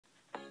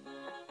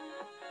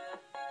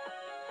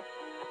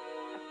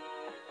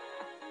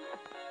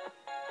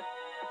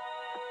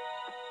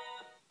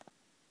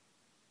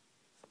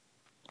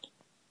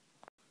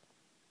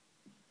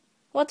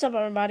What's up,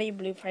 everybody?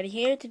 Blue Freddy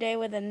here today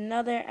with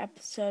another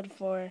episode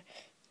for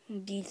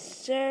the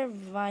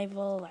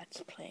survival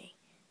let's play.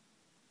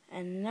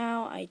 And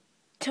now I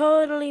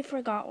totally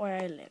forgot where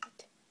I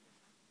lived.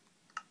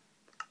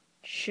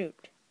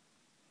 Shoot.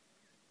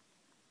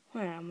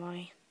 Where am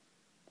I?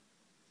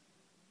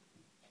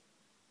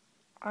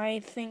 I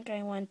think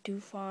I went too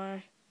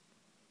far.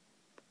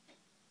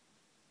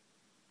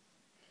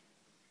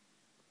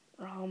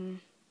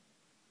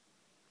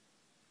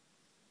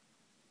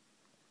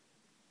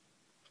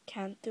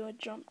 Can't do a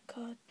jump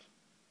cut.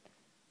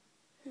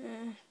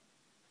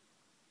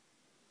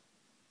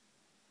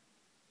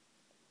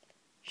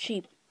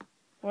 Sheep.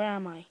 Where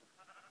am I?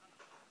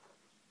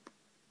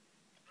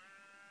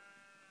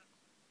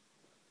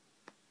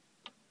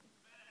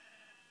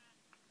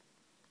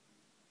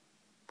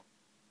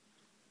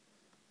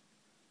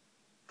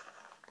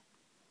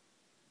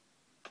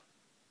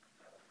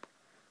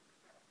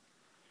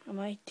 Am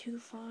I too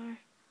far? I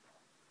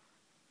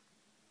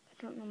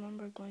don't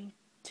remember going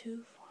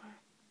too far.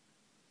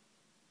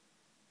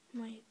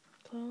 Am I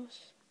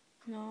close?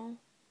 No.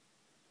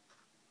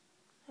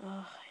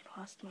 Ugh, I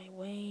lost my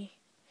way.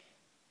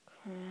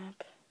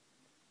 Crap.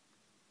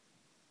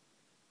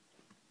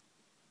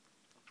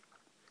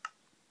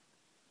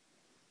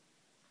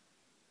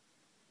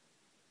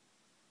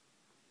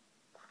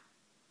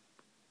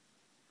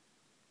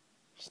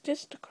 Is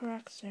this the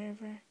correct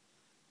server?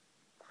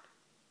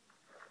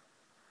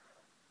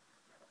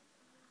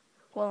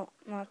 Well,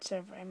 not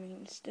server, I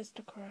mean, is this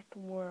the correct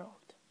world?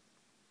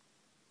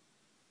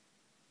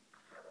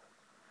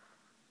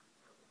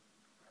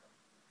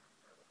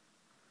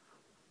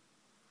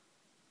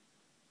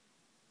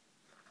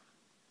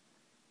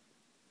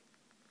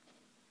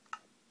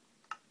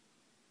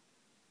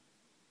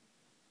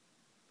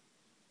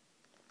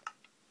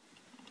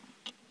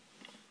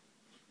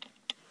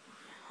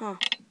 Huh.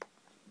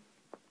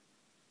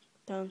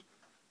 Don't.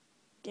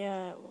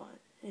 Yeah,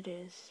 it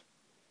is.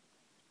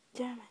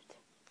 Damn it.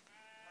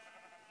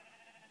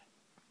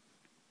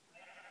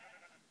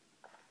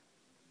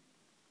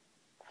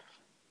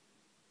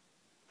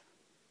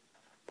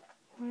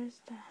 Where's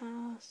the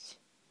house?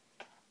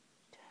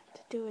 Have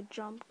to do a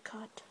jump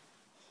cut.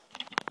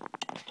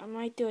 I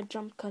might do a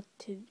jump cut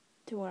to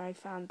where I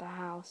found the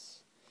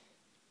house.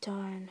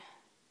 Darn.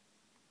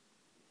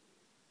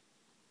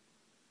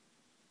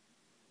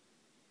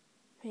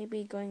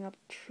 Maybe going up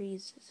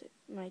trees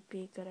might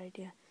be a good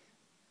idea.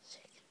 So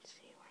you can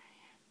see where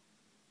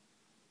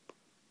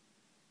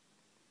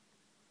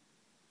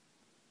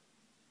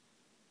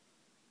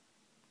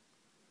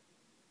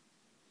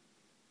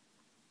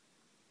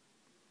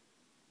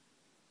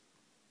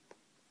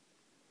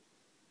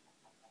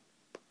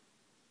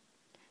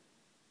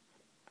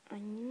I am. I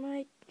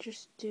might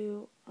just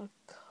do a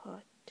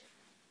cut.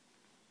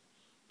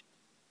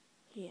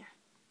 Yeah.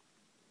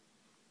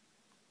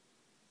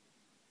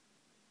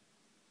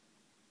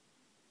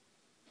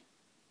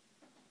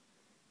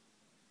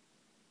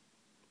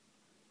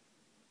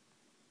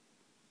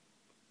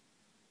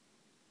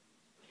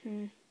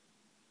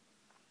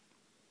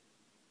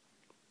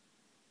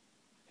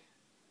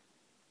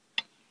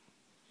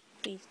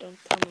 Please don't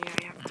tell me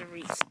I have to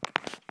restart.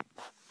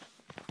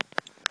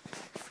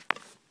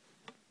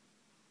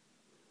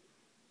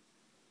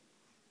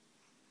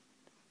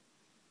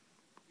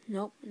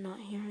 Nope, not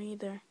here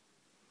either.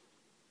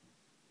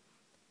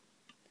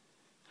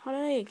 How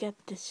did I get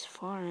this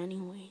far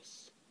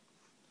anyways?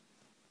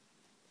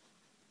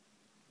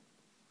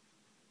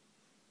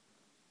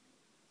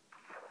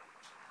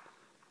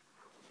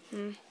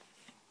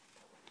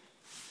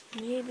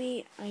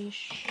 Maybe I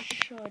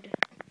should.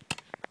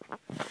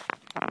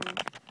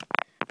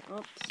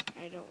 Oops,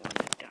 I don't want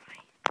to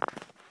die.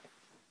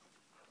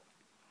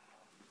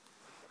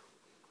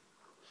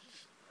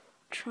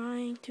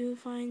 Trying to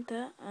find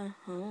a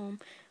home.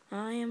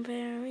 I am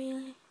very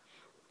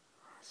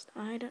lost.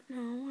 I don't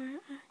know where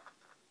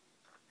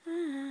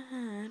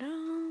I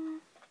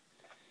don't.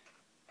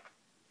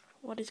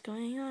 What is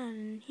going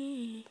on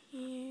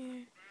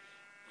here?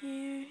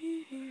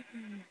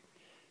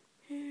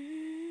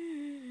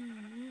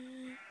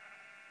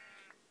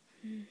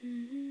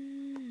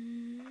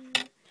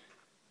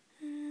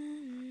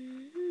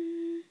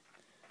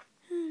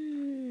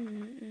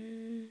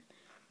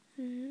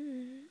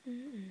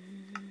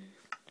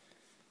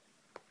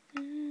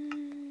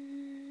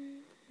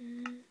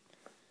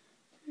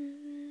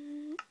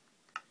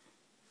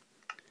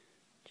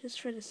 Just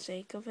for the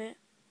sake of it,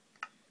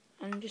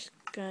 I'm just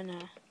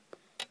gonna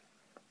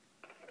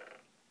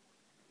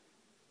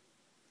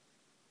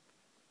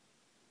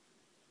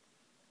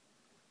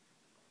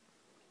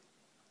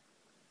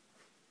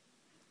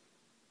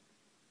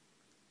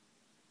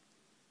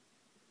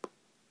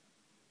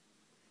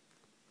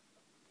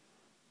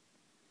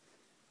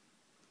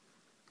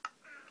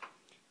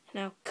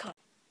now cut.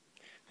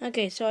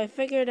 Okay, so I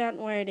figured out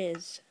where it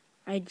is.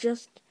 I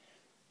just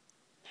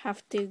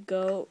have to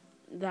go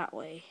that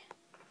way.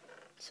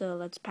 So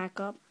let's pack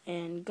up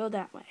and go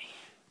that way.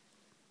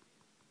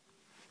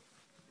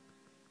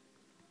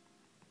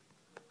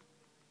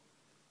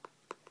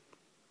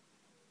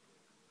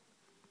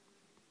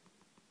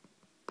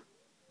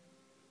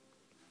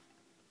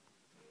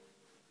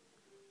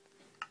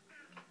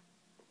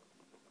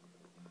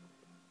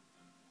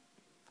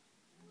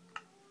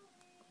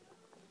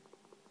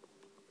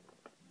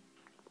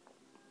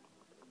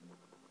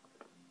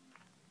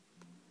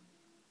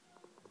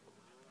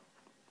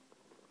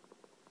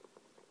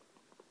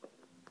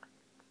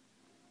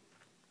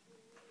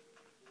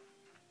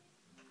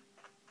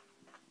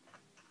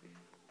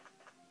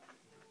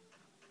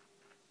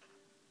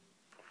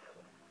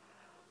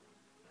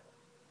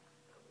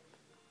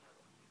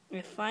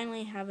 I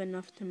finally have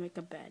enough to make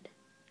a bed.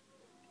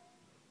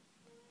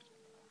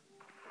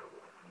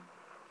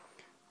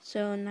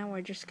 So now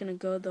we're just gonna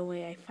go the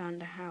way I found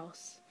the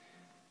house.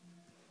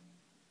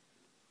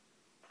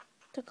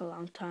 Took a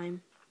long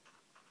time.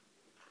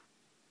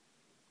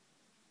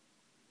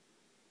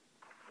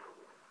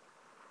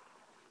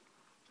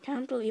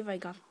 Can't believe I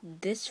got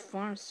this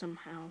far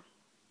somehow.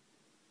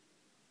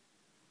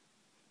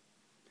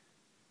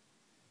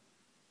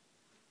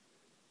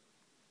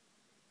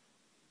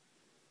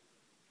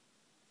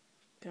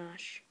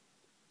 Gosh.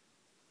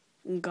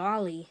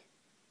 Golly.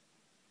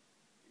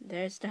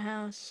 There's the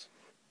house.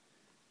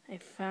 I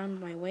found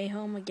my way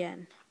home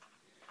again.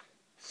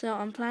 So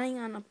I'm planning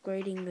on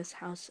upgrading this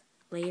house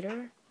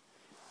later.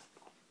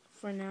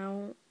 For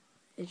now,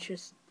 it's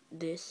just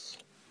this.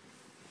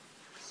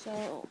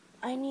 So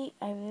I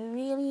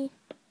really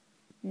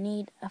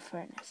need a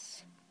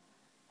furnace.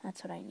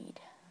 That's what I need.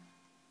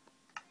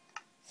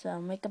 So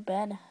I'll make a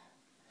bed.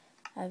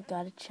 I've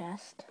got a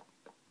chest.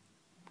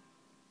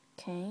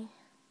 Okay.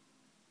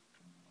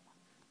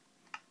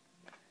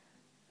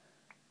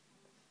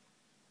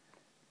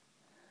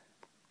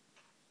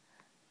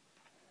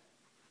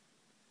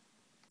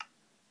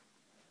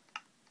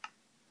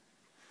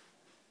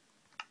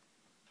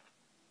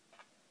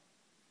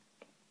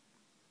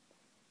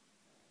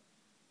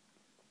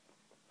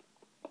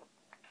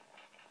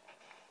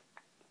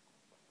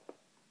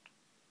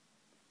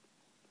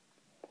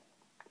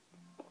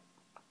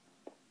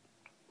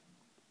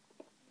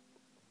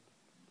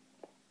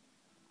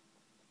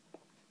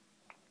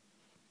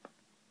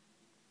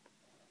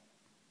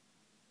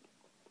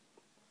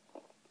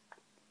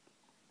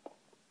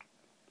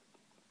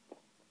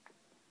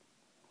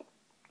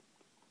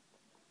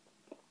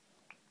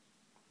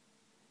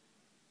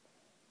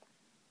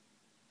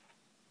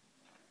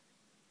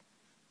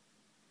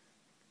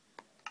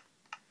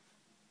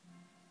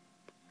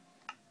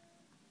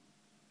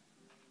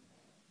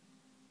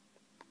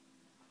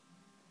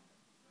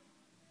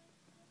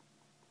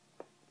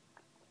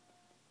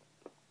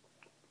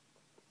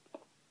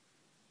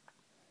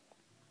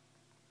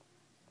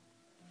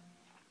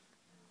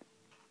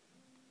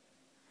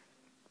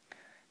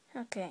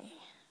 Okay.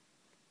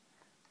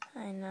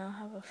 I now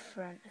have a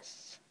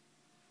furnace.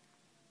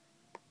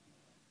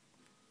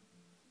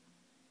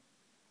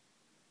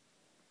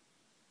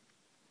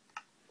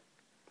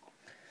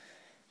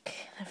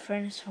 Okay, the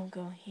furnace will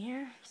go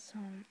here. So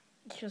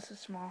it's just a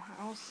small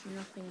house,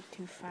 nothing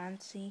too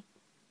fancy.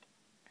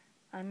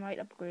 I might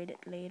upgrade it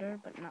later,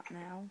 but not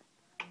now.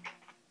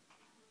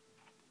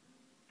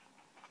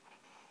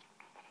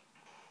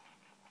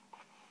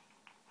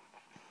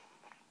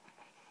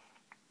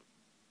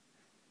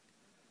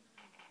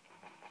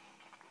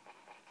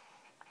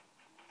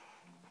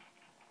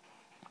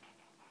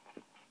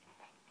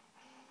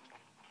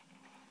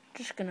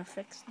 Just gonna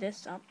fix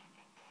this up.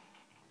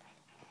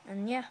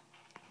 And yeah.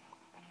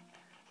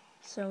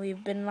 So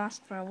we've been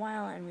lost for a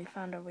while and we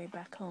found our way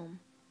back home.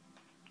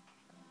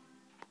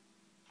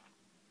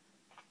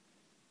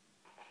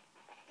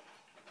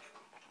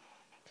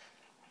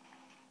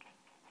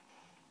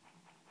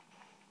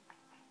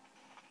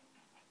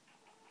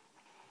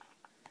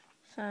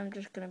 So I'm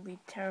just gonna be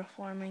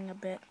terraforming a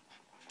bit.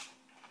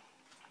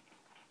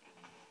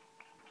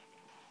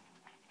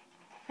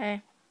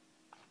 Hey.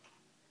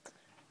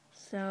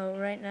 So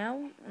right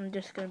now I'm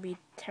just gonna be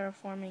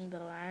terraforming the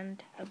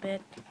land a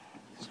bit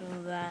so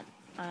that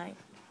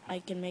I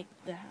can make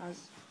the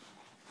house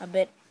a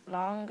bit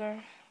longer.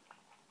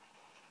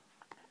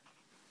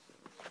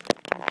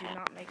 And do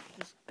not make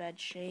this bed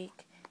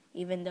shake,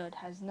 even though it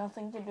has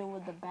nothing to do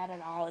with the bed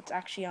at all. It's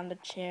actually on the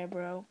chair,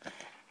 bro.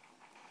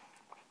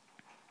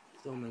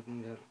 Still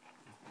making the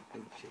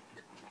thing shake.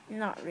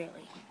 Not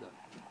really. No.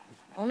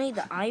 Only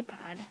the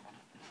iPad.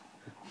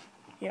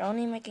 You're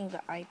only making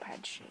the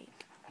iPad shake.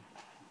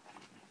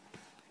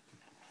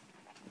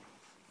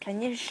 Can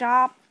you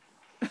shop?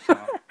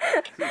 Stop.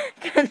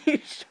 Can you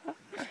shop?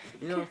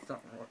 You know it's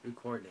not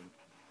recording.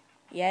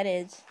 Yeah, it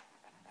is.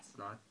 It's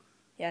not.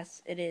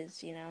 Yes, it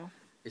is, you know.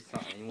 It's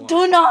not anymore.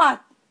 Do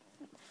not!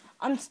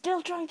 I'm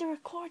still trying to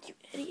record, you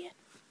idiot.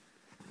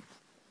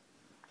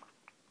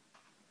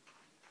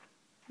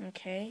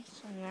 Okay,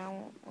 so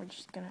now we're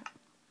just gonna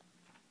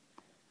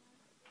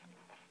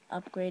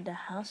upgrade the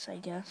house, I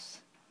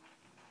guess.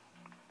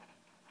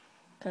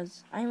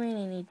 Because I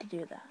really need to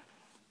do that.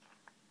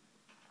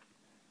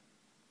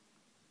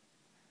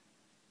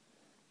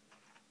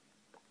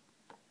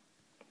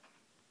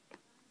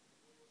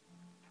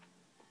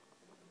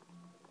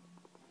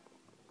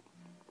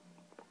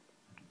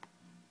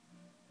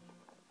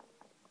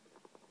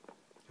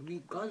 Have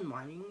you gone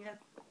mining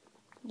yet?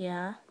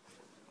 Yeah.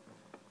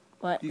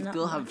 But Do you not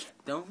still much. have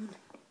stone?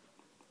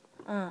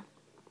 I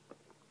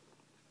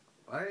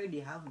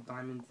already have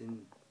diamonds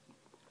in.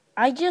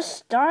 I just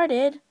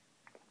started.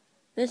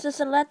 This is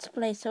a let's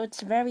play, so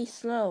it's very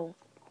slow.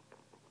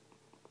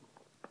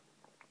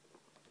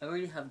 I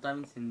already have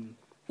diamonds in.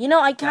 You know,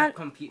 I can't.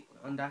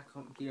 On that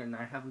computer, and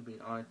I haven't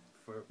been on it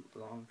for a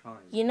long time.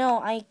 You know,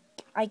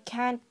 I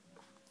can't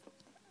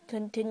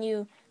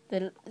continue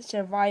the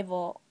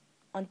survival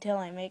until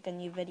I make a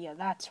new video.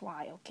 That's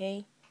why,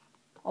 okay?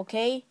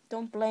 Okay?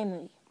 Don't blame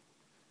me.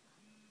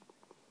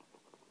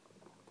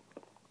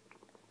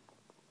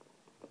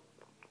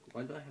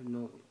 Why do I have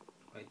no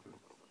items?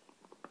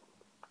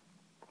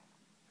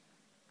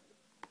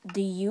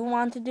 Do you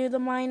want to do the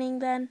mining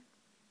then?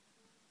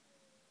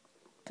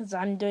 Because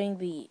I'm doing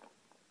the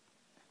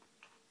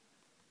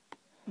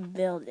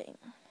building.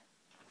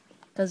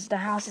 Because the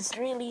house is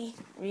really,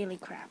 really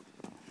crap.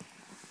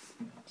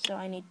 So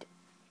I need to...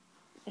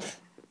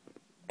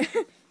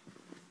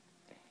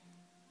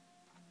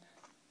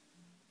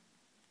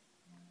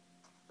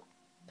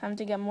 Time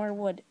to get more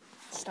wood.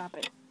 Stop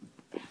it.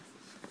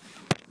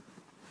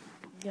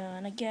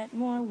 Gonna get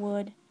more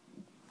wood.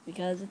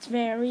 Because it's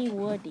very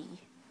woody.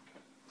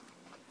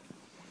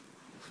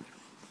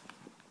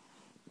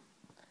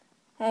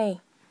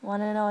 Hey,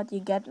 wanna know what you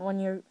get when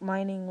you're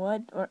mining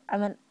wood? Or, I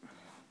meant,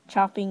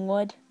 chopping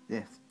wood?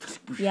 Yes.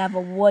 You have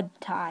a wood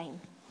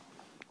time.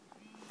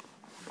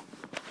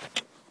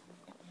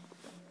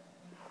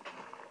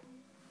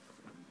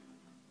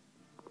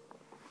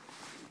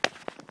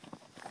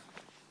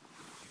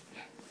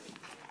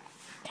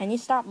 Can you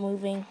stop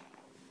moving?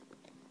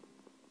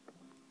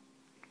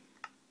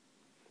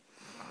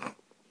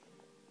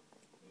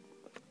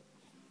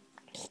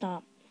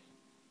 Stop.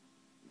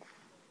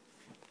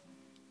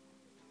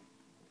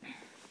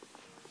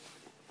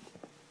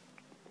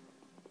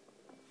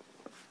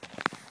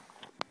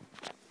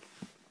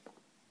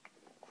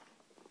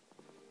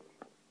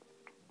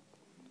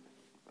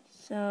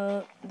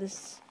 So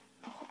this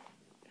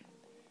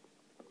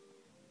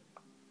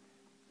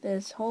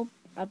whole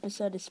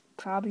episode is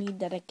probably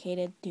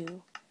dedicated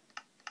to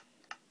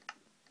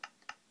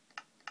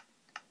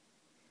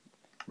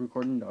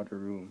Recording the other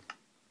room.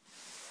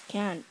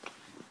 can't.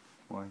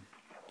 Why?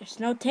 There's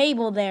no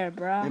table there,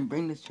 bruh. Then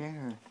bring the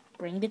chair.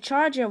 Bring the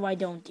charger, why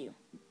don't you?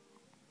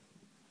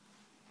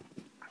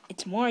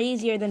 It's more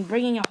easier than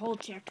bringing a whole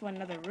chair to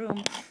another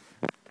room.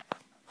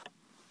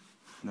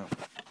 No.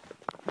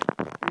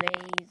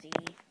 Lazy.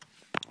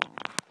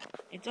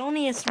 It's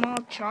only a small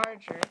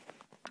charger.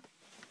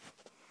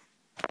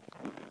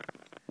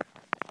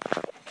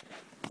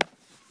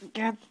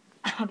 Get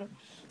out of...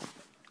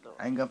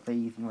 I ain't gonna play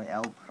using my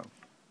elbow.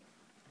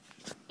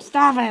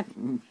 Stop it!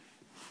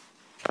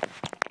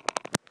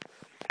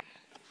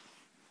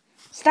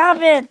 Stop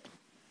it!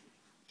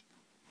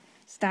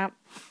 Stop.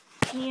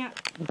 Yeah.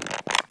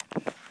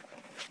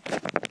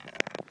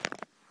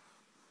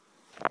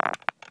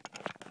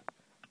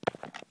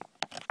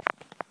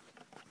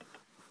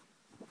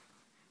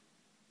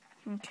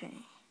 Okay.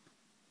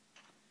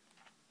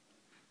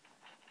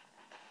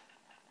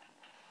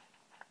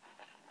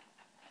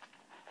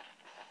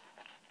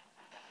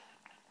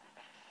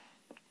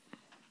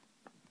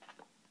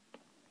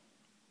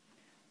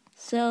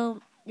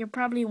 So, you're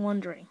probably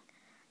wondering,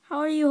 how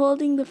are you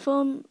holding the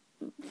phone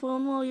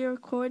while you're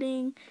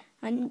recording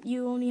and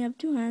you only have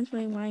two hands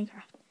playing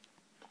Minecraft?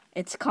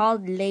 It's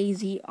called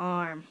lazy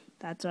arm.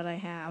 That's what I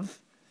have.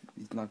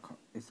 It's not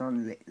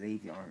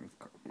lazy arm.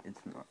 It's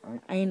not.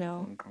 I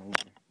know.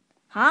 Holder.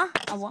 Huh?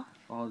 A what?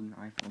 Called an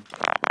iPhone.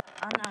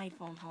 An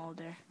iPhone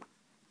holder.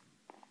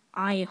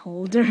 Eye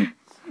holder.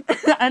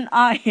 An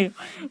eye.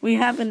 We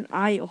have an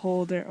eye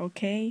holder,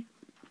 okay?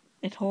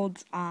 It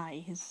holds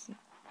eyes.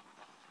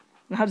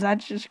 Now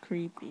that's just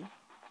creepy.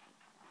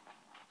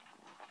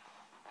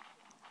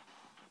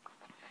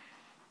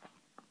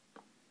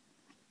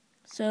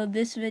 So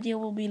this video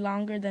will be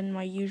longer than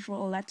my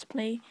usual Let's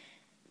Play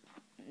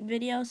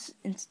videos.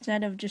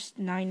 Instead of just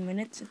 9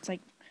 minutes, it's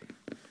like,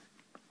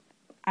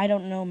 I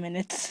don't know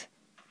minutes.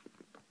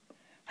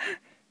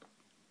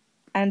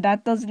 And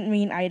that doesn't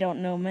mean I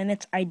don't know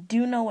minutes. I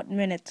do know what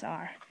minutes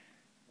are.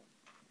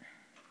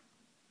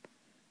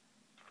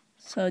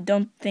 So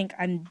don't think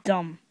I'm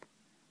dumb.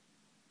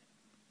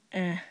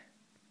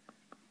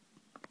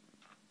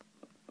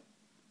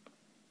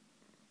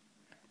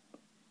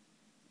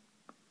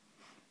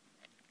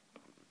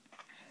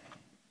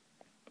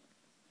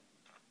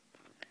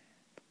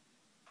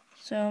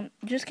 So,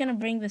 just gonna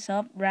bring this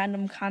up,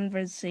 random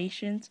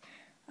conversations.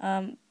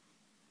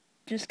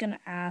 Just gonna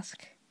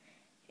ask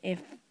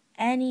if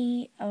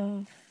any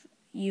of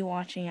you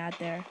watching out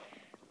there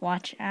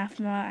watch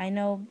AFMA. I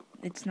know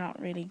it's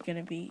not really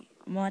gonna be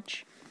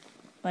much,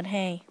 but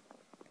hey,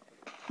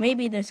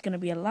 maybe there's gonna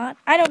be a lot.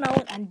 I don't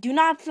know, and do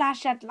not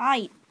flash that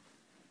light.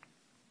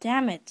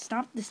 Damn it,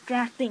 stop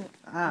distracting.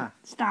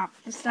 Stop.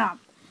 Just stop.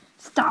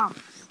 Just stop.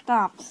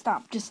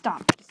 Just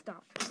stop.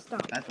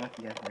 That's what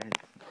you guys read.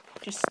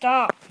 Just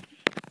stop.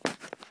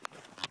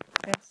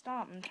 Okay,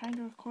 stop. I'm trying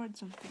to record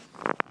something.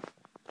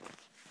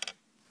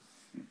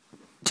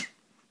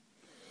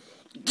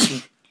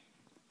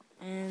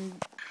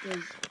 And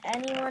does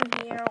anyone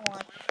here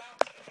watch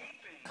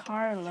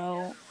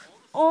Carlo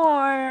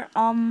or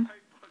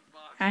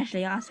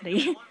Ashley? Yeah,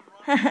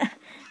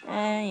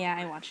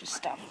 I watch his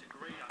stuff.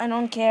 I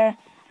don't care.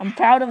 I'm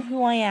proud of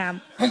who I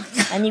am.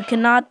 And you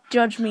cannot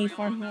judge me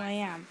for who I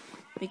am.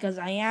 Because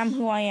I am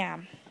who I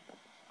am.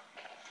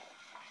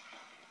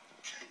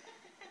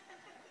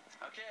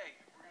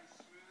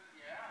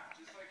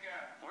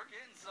 We're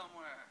getting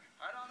somewhere.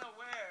 I don't know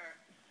where.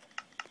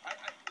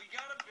 We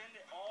gotta bend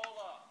it all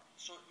up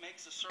so it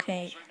makes a circle.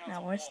 Okay, Right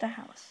now it's a where's the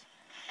wall. house?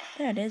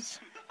 There it is.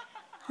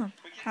 Huh.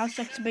 We can House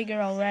looks successfully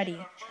bigger say already.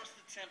 that our first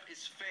attempt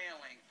is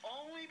failing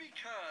only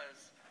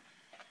because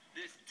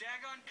this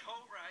daggone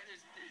coat right,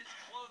 his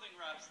clothing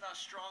wrap's not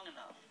strong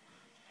enough.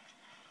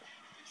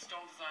 Just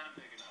don't design it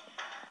big enough.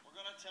 We're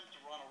gonna attempt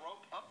to run a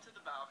rope up to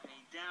the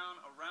balcony,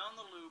 down around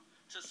the loop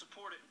to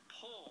support it and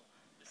pull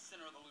the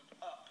center of the loop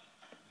up.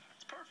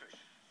 It's perfect.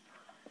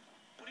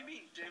 What do you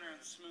mean dinner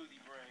and smoothie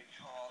break?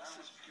 Oh, this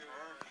is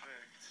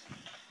perfect.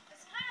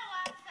 It's kind of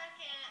last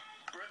second.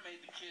 Brett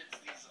made the kids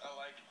these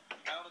like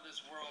out of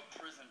this world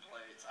prison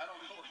plates. I don't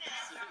know what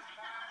this is.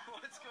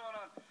 What's going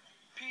on?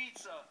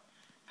 Pizza,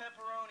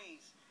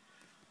 pepperonis,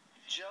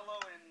 Jello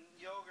and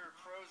yogurt,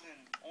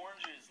 frozen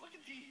oranges. Look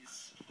at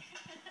these.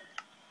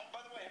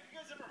 By the way, have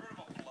you guys ever heard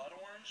of a blood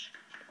orange?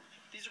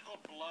 These are called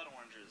blood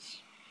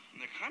oranges,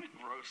 and they're kind of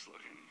gross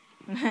looking.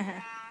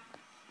 Yeah.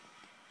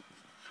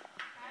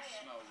 They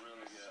smell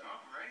really good. Smell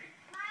great.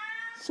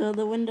 So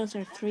the windows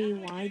are 3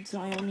 wide, so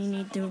I only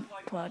need to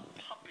put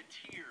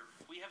Puppeteer.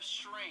 We have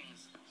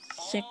strings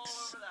 6. all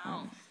over the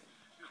house.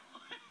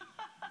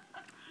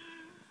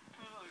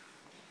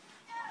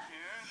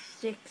 Here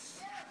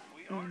 6.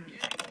 we are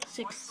getting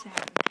 6, 7.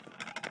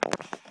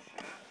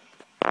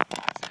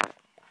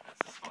 That's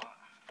the spot.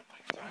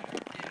 Yeah.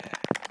 Right there.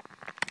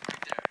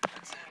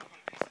 That's it.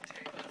 Piece of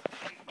tape.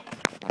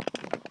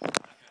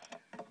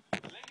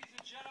 Ladies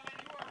and gentlemen,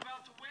 you are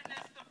about to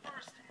witness the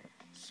first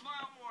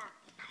Smile More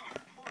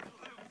cardboard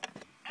loop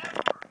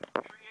ever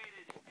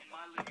created in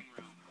my living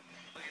room.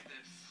 Look at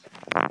this.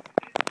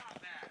 It's not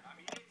bad. I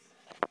mean,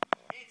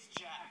 it's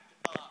jacked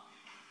up,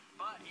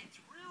 but it's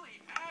really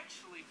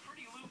actually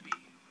pretty loopy.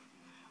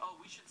 Oh,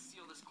 we should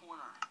seal this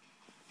corner.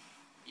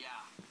 Yeah.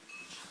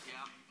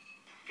 Yeah.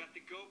 Got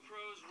the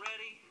GoPros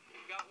ready.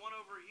 Got one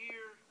over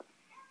here.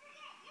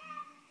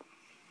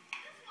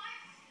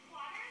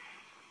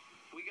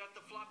 We got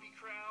the floppy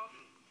crowd.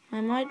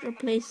 I might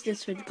replace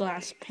this with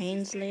glass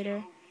panes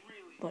later,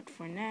 but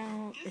for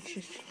now, it's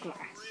just glass.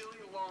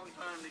 Really long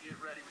time to get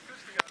ready. We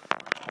just got a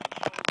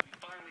we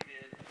finally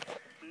did.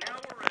 Now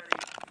we're ready to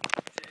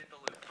hit the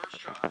loop. First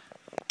try. You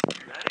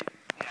ready?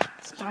 Yeah.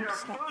 This will be our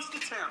first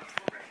attempt.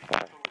 I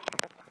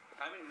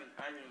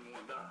haven't even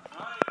warmed up.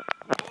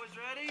 Alright, boys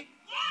ready?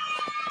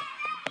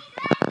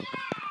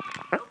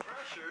 No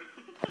pressure.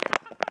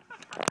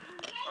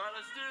 Alright,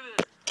 let's do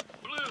this.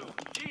 Blue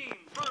team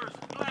first,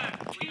 black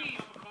team.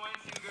 Coin,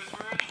 see who goes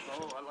first.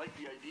 Oh, I like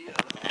the idea.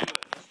 Let's do it.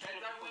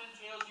 Heads I win,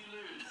 tails you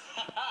lose.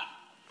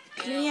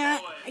 Yeah,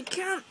 I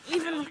can't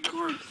even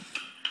record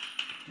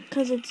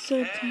because it's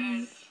so tight.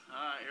 Alright,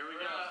 here we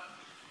go.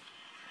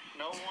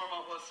 No warm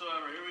up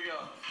whatsoever. Here we go.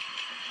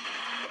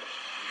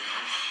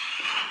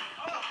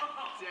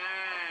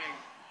 Dang.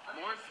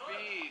 More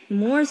speed.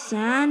 More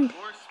sand?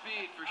 More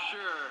speed for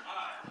sure.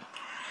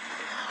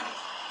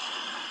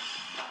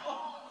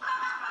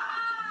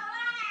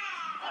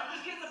 I'm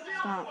just getting the feel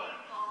Stop. for it.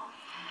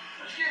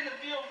 I'm just getting the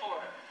feel for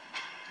it.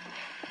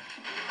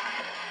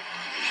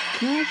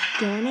 Gosh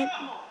darn it.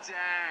 Oh,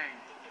 dang.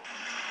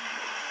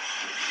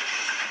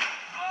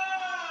 Oh,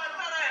 I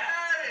thought I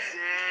had it.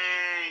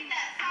 Dang.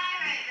 That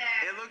sign right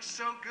there. It looks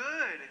so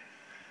good.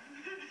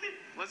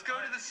 Let's go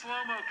to the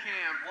slow-mo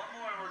cam. One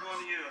more and we're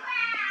going to you.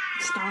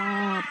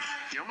 Stop.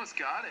 You almost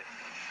got it.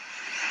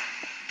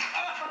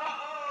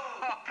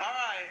 Oh! All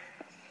right.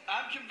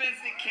 I'm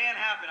convinced it can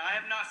happen. I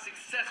have not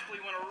successfully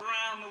went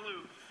around the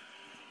loop.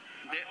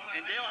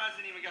 And Dale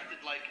hasn't even got to,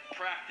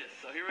 practice.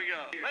 So here we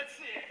go. Let's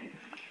see it.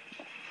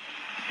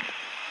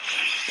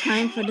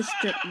 Time for the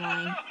strip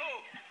line.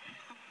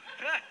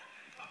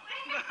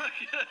 Not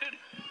good.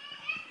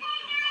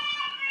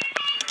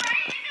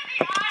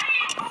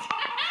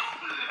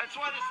 That's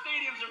why the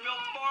stadiums are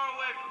built far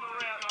away from the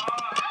ramp.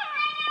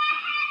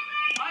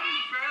 I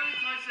didn't barely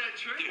touch that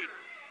trigger.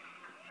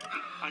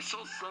 I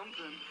saw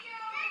something. Oh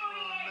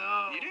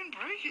no. You didn't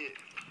break it.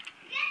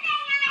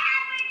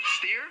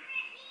 Steer?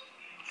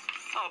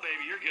 Oh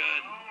baby, you're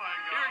good. Oh my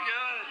god. You're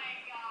good.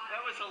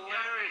 That was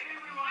hilarious.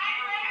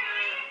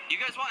 You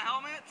guys want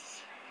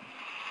helmets?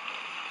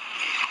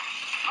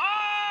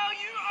 Oh,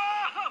 you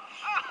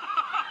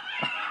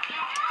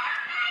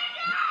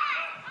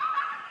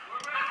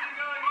We're ready to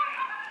go again.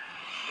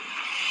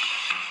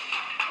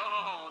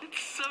 Oh,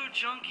 it's so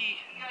junky.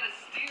 You gotta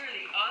steer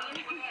the other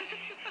way.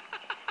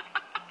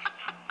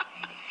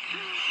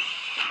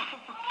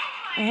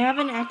 I have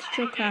an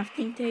extra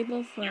crafting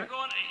table for You're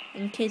going.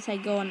 in case I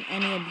go on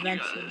any You got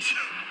adventures. this. I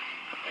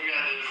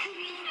got this.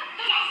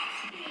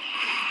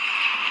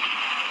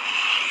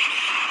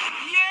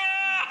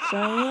 Yeah! So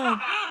yeah.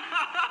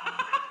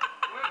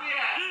 Where we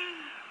at?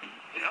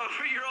 Oh,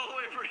 you're all the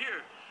way over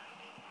here.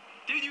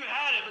 Dude, you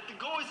had it, but the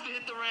goal is to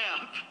hit the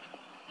ramp.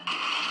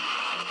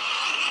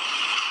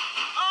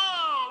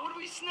 Oh, what did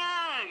we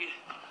snag?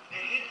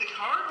 It hit the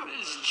cardboard.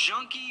 This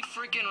junky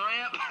freaking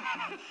ramp.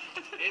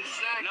 It's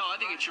snagged. No, I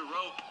think it's your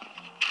rope.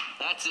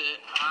 That's it.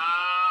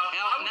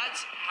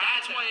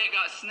 That's why it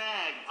got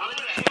snagged.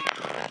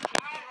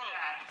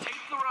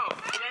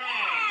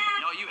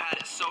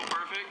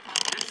 perfect.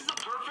 This is a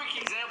perfect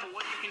example of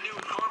what you can do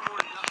with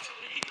cardboard and duct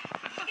tape.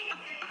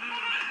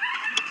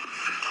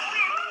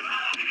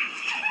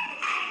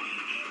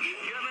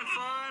 You having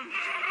fun?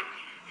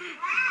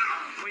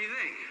 What do you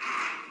think?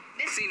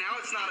 See, now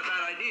it's not a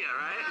bad idea,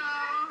 right?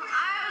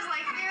 I was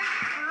like, they're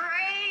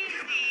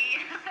crazy.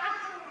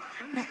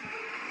 Good.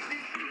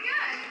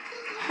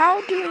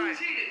 How do Alright,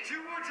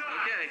 two more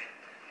times. Okay.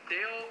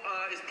 Dale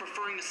is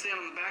preferring to stand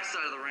on the back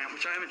side of the ramp,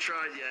 which I haven't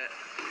tried yet.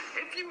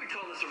 If you would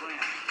call this a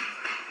ramp.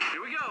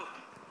 Here we go.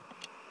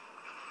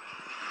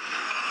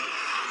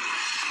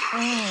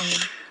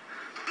 Oh.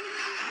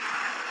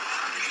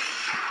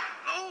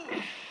 Oh!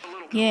 A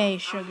little Yay,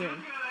 sugar.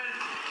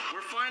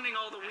 We're finding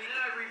all the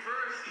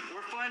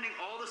We're finding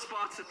all the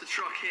spots that the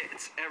truck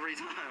hits every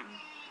time.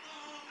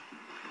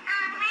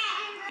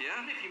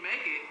 Yeah? If you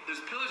make it,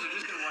 those pillars are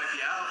just gonna wipe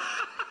you out.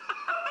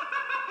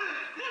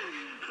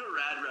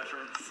 Rad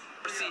reference.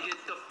 RC hit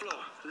the floor.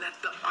 Let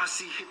the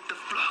RC hit the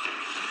floor.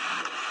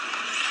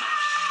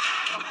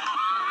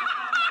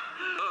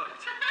 Look,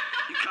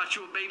 you caught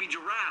you a baby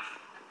giraffe.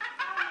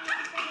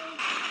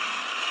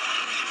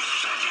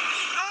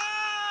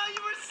 Ah,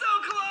 you were so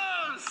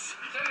close.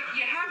 So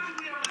you have to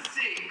be able to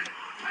see.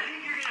 I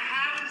think you're gonna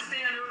have to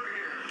stand over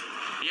here.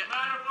 Yeah. No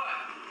matter what.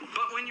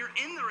 But when you're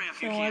in the ramp,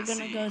 So you we're can't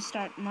gonna see. go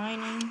start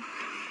mining.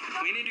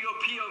 We need to go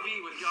POV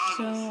with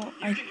goggles. So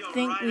I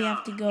think we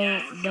have to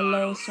go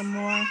below some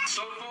more.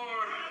 So far,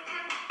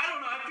 I don't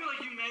know. I feel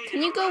like you made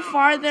Can it you go around.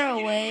 farther You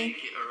didn't away? make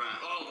it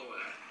around all the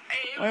way.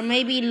 Hey, Or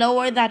maybe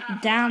lower that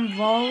damn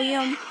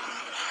volume?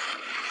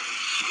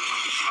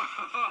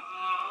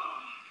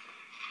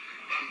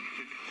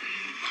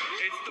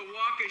 It's the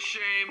walk of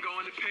shame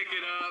going to pick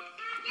it up.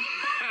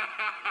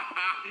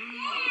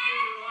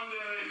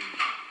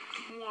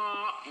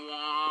 Wah,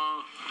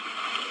 wah.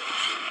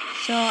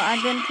 So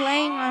I've been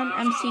playing on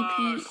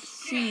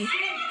MCPE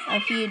a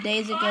few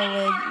days ago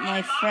with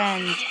my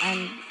friends,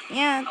 and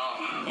yeah,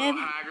 it's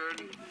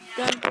Haggard.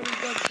 done pretty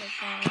good so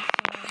far.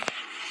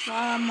 So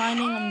while I'm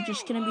mining, I'm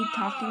just gonna be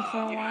talking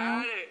for a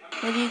while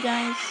with you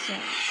guys. So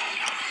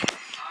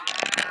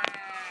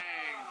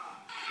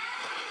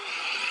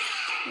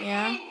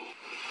yeah,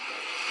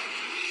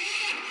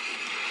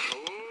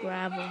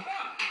 gravel.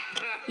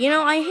 You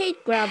know, I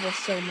hate gravel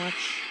so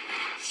much.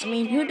 I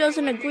mean, who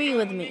doesn't agree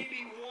with me?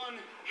 Maybe one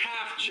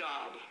half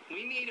job.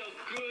 We need a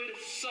good,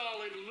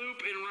 solid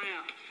loop and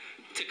ramp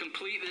to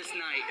complete this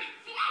night.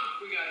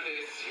 We got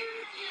this.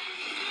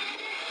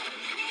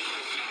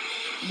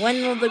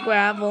 When will the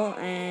gravel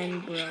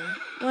and grow?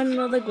 When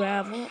will the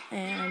gravel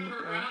and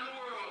grow?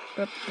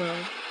 Grow.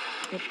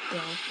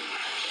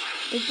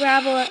 The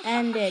gravel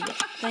ended.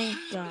 Thank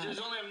God. There's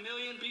only 1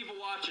 million people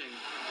watching.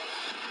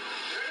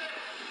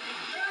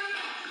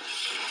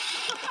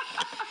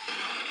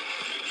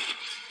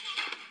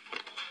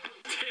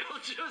 Dale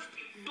just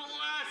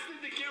blasted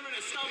the camera and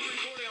it stopped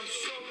recording. I'm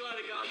so glad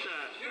I got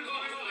that.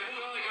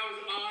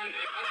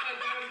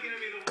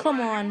 Come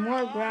on,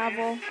 more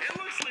gravel. It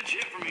looks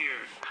legit from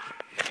here.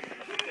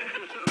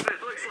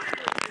 It looks like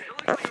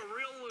a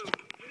real loop.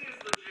 It is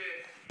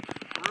legit.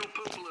 A real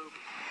poop loop.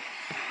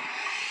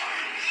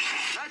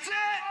 That's it!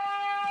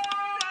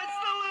 That's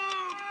the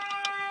loop!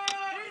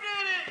 We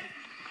did it!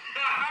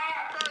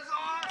 That's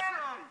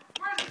awesome!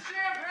 Where's the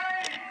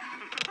champagne?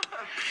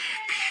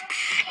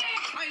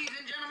 Ladies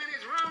and gentlemen,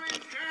 it's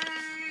Roman's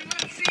turn.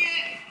 Let's see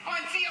it.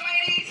 Let's see it,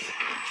 ladies.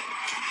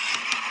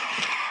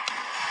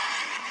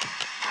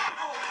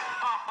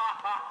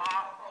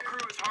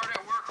 Crew is hard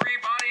at work,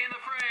 body in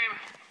the frame.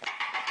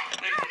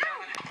 Ladies and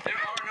gentlemen, there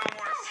are no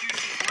more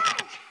excuses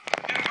left.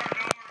 There are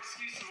no more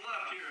excuses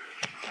left here.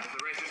 As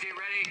the racers get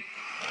ready,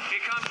 he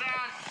comes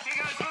down. He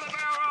goes for the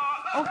barrel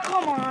roll. Oh,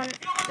 come on.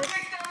 Duct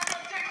tape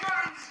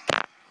turns.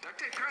 Duct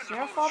tape turns. It's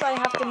your fault I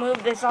have to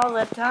move this all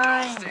the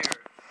time. There.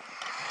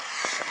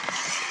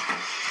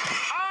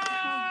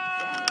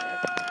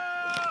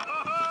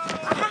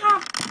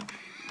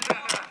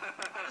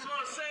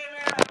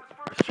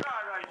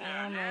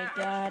 Oh my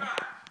God.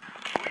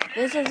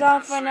 This is all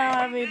for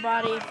now,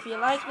 everybody. If you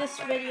like this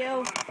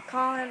video,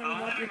 comment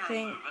what you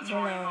think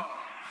below.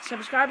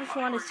 Subscribe if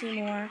you want to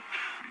see more,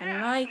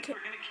 and like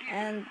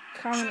and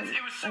comment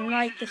and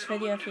like this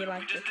video if you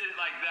liked it.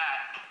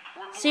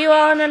 See you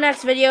all in the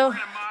next video.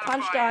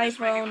 Punch the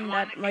iPhone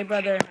that my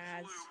brother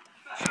has.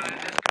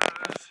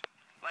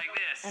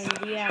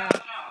 And yeah,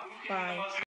 bye.